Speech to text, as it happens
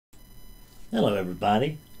Hello,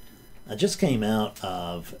 everybody. I just came out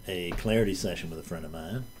of a clarity session with a friend of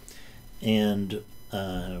mine, and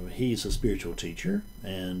he's a spiritual teacher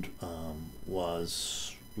and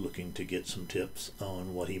was looking to get some tips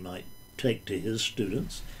on what he might take to his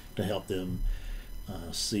students to help them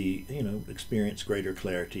experience greater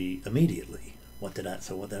clarity immediately. What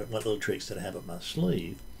little tricks did I have up my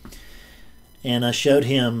sleeve? And I showed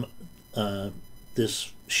him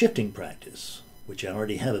this shifting practice, which I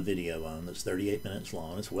already have a video on that's 38 minutes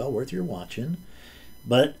long. It's well worth your watching.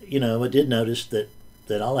 But, I did notice that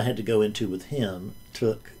all I had to go into with him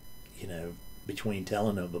took, between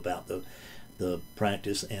telling him about the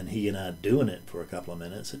practice and he and I doing it for a couple of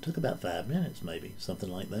minutes, it took about 5 minutes maybe,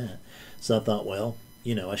 something like that. So I thought, well,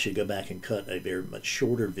 I should go back and cut a very much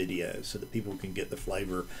shorter video so that people can get the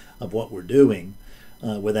flavor of what we're doing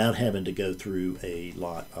without having to go through a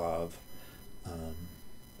lot of,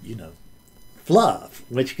 fluff,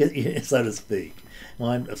 which, so to speak.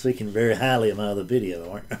 Well, I'm speaking very highly of my other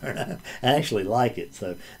video. I actually like it,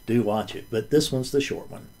 so do watch it. But this one's the short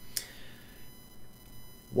one.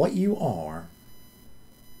 What you are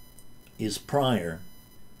is prior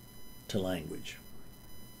to language.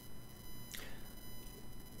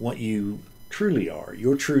 What you truly are,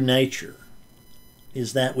 your true nature,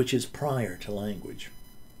 is that which is prior to language.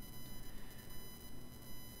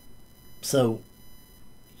 So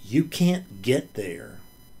you can't get there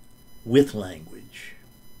with language.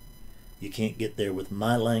 You can't get there with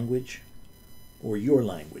my language or your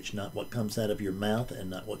language, not what comes out of your mouth and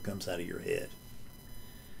not what comes out of your head.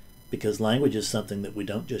 Because language is something that we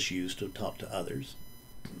don't just use to talk to others.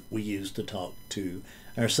 We use to talk to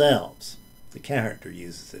ourselves. The character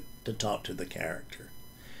uses it to talk to the character.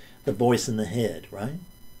 The voice in the head, right?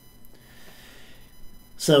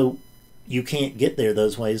 So you can't get there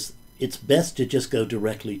those ways. It's best to just go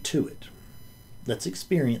directly to it. Let's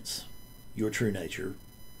experience your true nature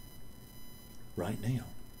right now.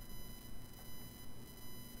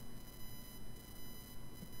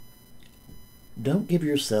 Don't give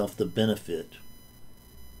yourself the benefit,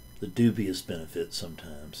 the dubious benefit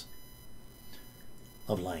sometimes,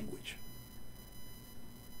 of language.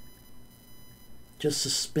 Just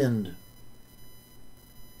suspend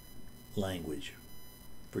language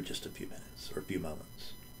for just a few minutes or a few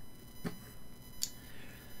moments.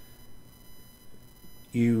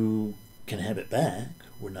 You can have it back.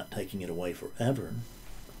 We're not taking it away forever.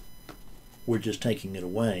 We're just taking it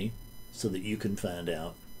away so that you can find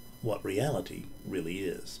out what reality really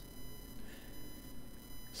is.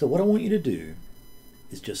 So what I want you to do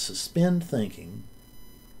is just suspend thinking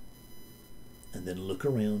and then look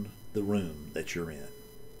around the room that you're in.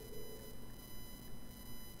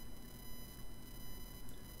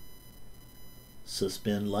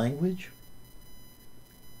 Suspend language.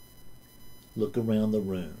 Look around the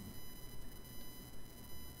room.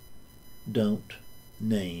 Don't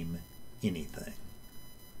name anything.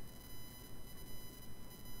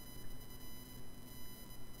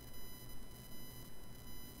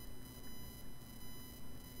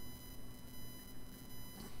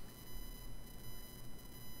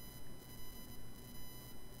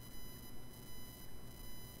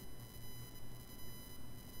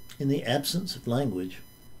 In the absence of language,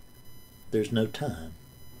 there's no time.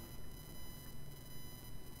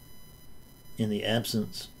 In the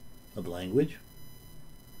absence of language,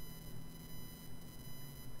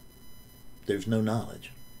 there's no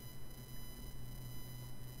knowledge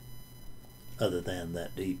other than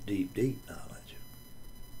that deep, deep, deep knowledge,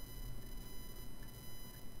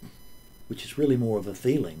 which is really more of a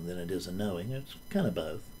feeling than it is a knowing. It's kind of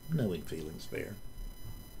both. Knowing, feeling's fair.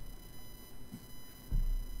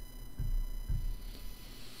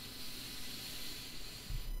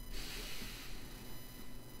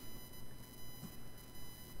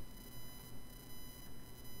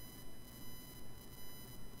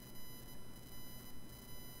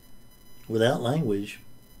 Without language,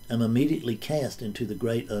 I'm immediately cast into the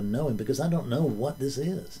great unknowing because I don't know what this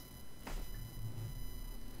is.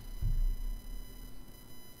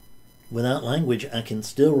 Without language, I can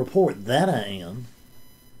still report that I am,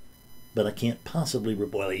 but I can't possibly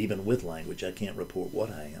report, well, even with language, I can't report what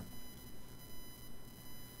I am.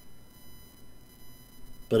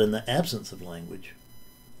 But in the absence of language,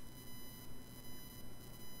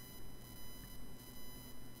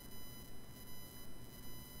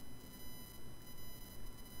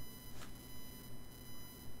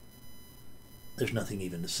 there's nothing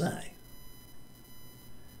even to say.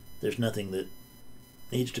 There's nothing that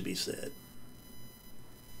needs to be said.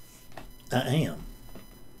 I am.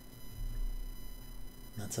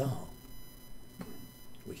 That's all.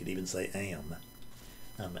 We could even say am.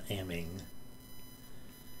 I'm amming.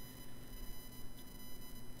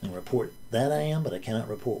 report that I am, but I cannot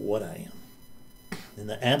report what I am. In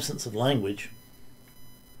the absence of language,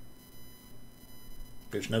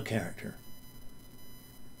 there's no character.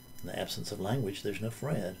 In the absence of language, there's no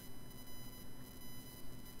Fred.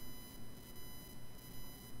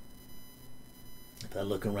 If I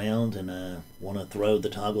look around and I want to throw the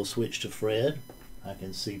toggle switch to Fred, I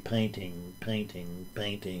can see painting, painting,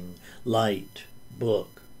 painting, light,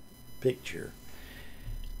 book, picture.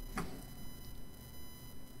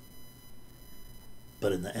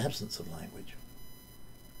 But in the absence of language,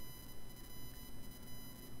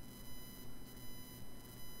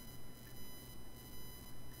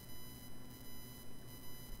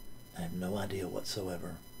 I have no idea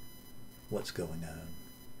whatsoever what's going on.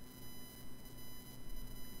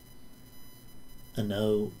 I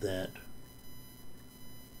know that,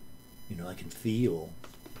 I can feel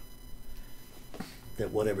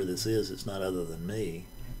that whatever this is, it's not other than me.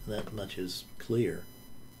 That much is clear.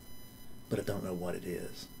 But I don't know what it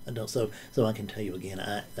is. I don't. So I can tell you again.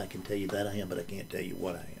 I can tell you that I am, but I can't tell you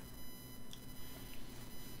what I am.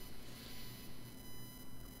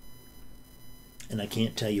 And I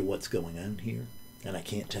can't tell you what's going on here, and I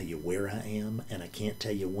can't tell you where I am, and I can't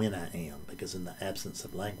tell you when I am, because in the absence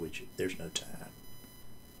of language, there's no time.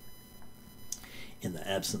 In the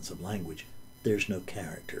absence of language, there's no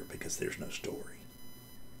character, because there's no story.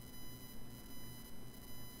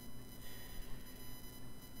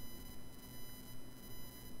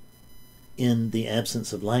 In the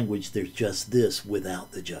absence of language, there's just this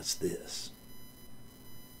without the just this.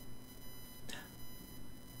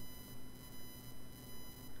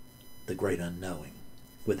 The great unknowing.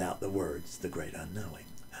 Without the words, the great unknowing.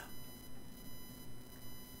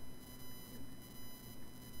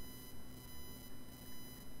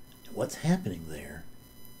 What's happening there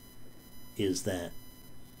is that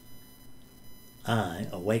I,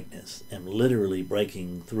 awakeness, am literally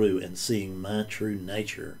breaking through and seeing my true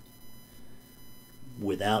nature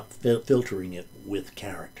without filtering it with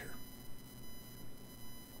character.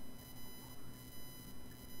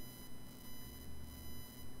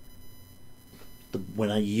 When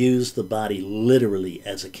I use the body literally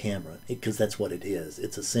as a camera, because that's what it is.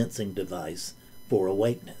 It's a sensing device for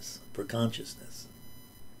awakeness, for consciousness.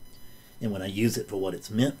 And when I use it for what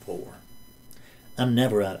it's meant for, I'm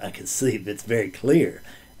never out. I can see it's very clear.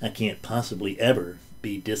 I can't possibly ever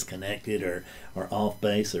be disconnected or off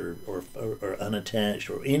base or unattached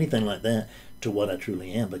or anything like that to what I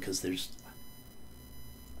truly am, because there's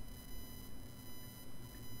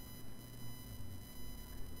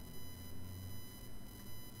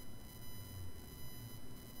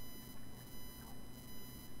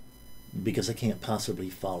because I can't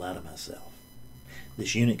possibly fall out of myself.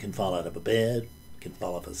 This unit can fall out of a bed, can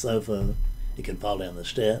fall off a sofa, it can fall down the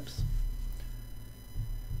steps.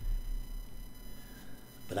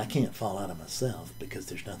 But I can't fall out of myself because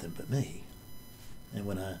there's nothing but me. And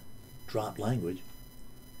when I drop language,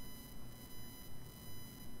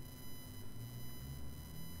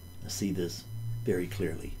 I see this very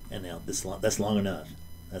clearly. And now that's long enough.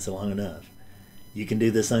 That's long enough. You can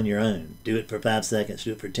do this on your own. Do it for 5 seconds,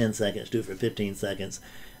 do it for 10 seconds, do it for 15 seconds,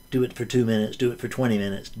 do it for 2 minutes, do it for 20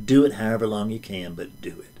 minutes. Do it however long you can, but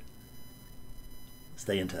do it.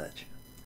 Stay in touch.